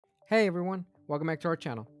Hey everyone, welcome back to our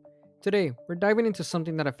channel. Today, we're diving into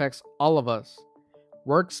something that affects all of us,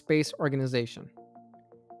 workspace organization.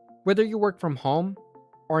 Whether you work from home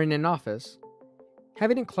or in an office,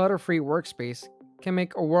 having a clutter-free workspace can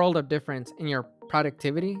make a world of difference in your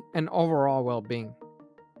productivity and overall well-being.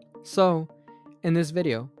 So, in this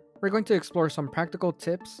video, we're going to explore some practical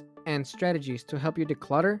tips and strategies to help you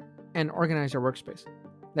declutter and organize your workspace.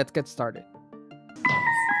 Let's get started.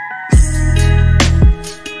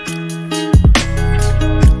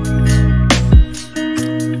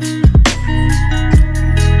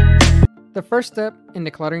 The first step in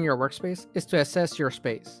decluttering your workspace is to assess your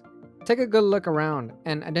space. Take a good look around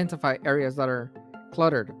and identify areas that are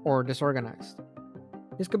cluttered or disorganized.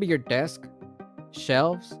 This could be your desk,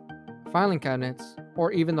 shelves, filing cabinets,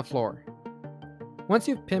 or even the floor. Once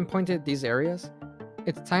you've pinpointed these areas,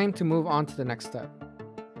 it's time to move on to the next step.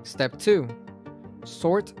 Step 2.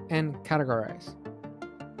 Sort and categorize.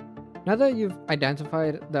 Now that you've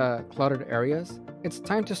identified the cluttered areas, it's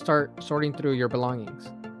time to start sorting through your belongings.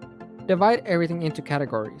 Divide everything into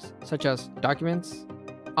categories, such as documents,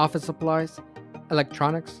 office supplies,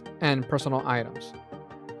 electronics, and personal items.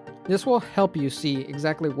 This will help you see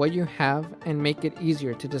exactly what you have and make it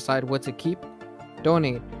easier to decide what to keep,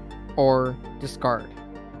 donate, or discard.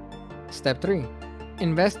 Step 3.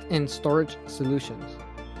 Invest in storage solutions.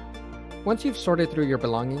 Once you've sorted through your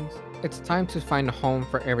belongings, it's time to find a home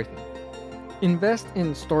for everything. Invest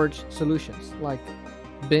in storage solutions like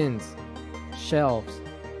bins, shelves,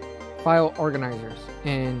 file organizers,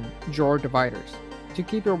 and drawer dividers to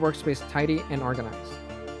keep your workspace tidy and organized.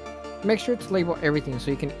 Make sure to label everything so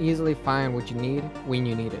you can easily find what you need when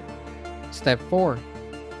you need it. Step 4.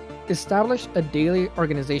 Establish a daily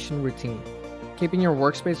organization routine. Keeping your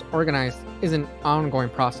workspace organized is an ongoing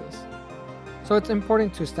process, so it's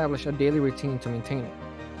important to establish a daily routine to maintain it.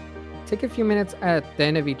 Take a few minutes at the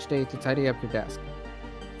end of each day to tidy up your desk,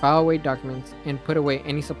 file away documents, and put away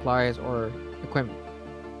any supplies or equipment.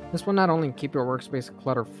 This will not only keep your workspace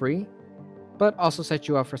clutter-free, but also set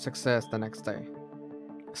you up for success the next day.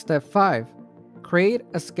 Step 5. Create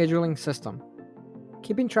a scheduling system.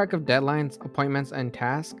 Keeping track of deadlines, appointments, and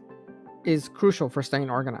tasks is crucial for staying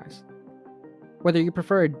organized. Whether you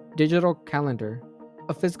prefer a digital calendar,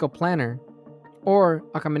 a physical planner, or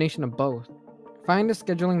a combination of both, find a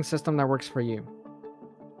scheduling system that works for you.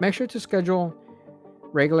 Make sure to schedule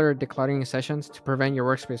regular decluttering sessions to prevent your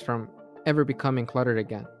workspace from ever becoming cluttered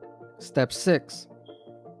again. Step 6.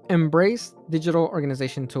 Embrace digital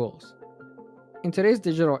organization tools. In today's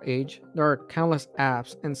digital age, there are countless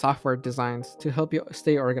apps and software designs to help you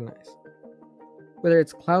stay organized. Whether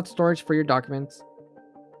it's cloud storage for your documents,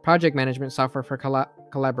 project management software for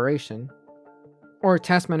collaboration, or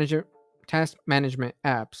task management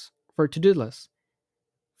apps for to-do lists,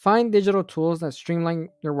 find digital tools that streamline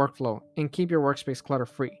your workflow and keep your workspace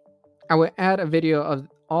clutter-free. I will add a video of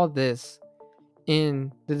all this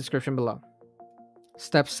in the description below.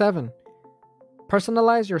 Step 7.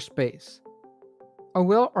 Personalize your space. A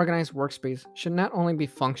well-organized workspace should not only be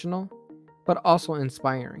functional, but also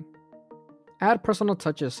inspiring. Add personal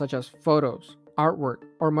touches such as photos, artwork,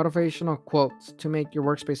 or motivational quotes to make your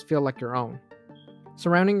workspace feel like your own.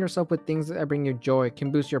 Surrounding yourself with things that bring you joy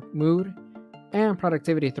can boost your mood and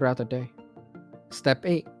productivity throughout the day. Step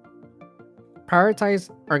 8. Prioritize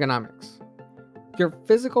ergonomics. Your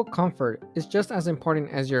physical comfort is just as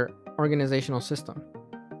important as your organizational system.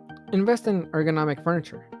 Invest in ergonomic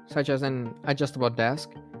furniture, such as an adjustable desk,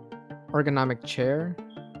 ergonomic chair,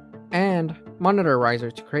 and monitor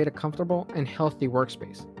riser to create a comfortable and healthy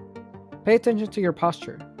workspace. Pay attention to your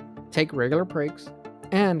posture, take regular breaks,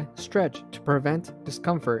 and stretch to prevent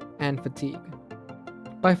discomfort and fatigue.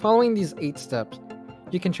 By following these 8 steps,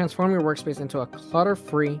 you can transform your workspace into a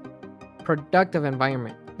clutter-free, productive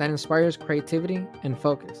environment that inspires creativity and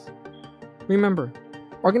focus. Remember,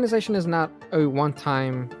 organization is not a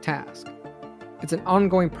one-time task. It's an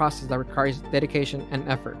ongoing process that requires dedication and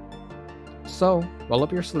effort. So, roll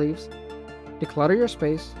up your sleeves, declutter your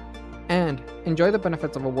space, and enjoy the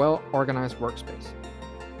benefits of a well-organized workspace.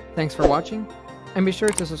 Thanks for watching, and be sure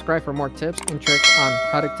to subscribe for more tips and tricks on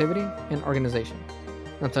productivity and organization.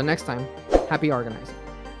 Until next time, happy organizing.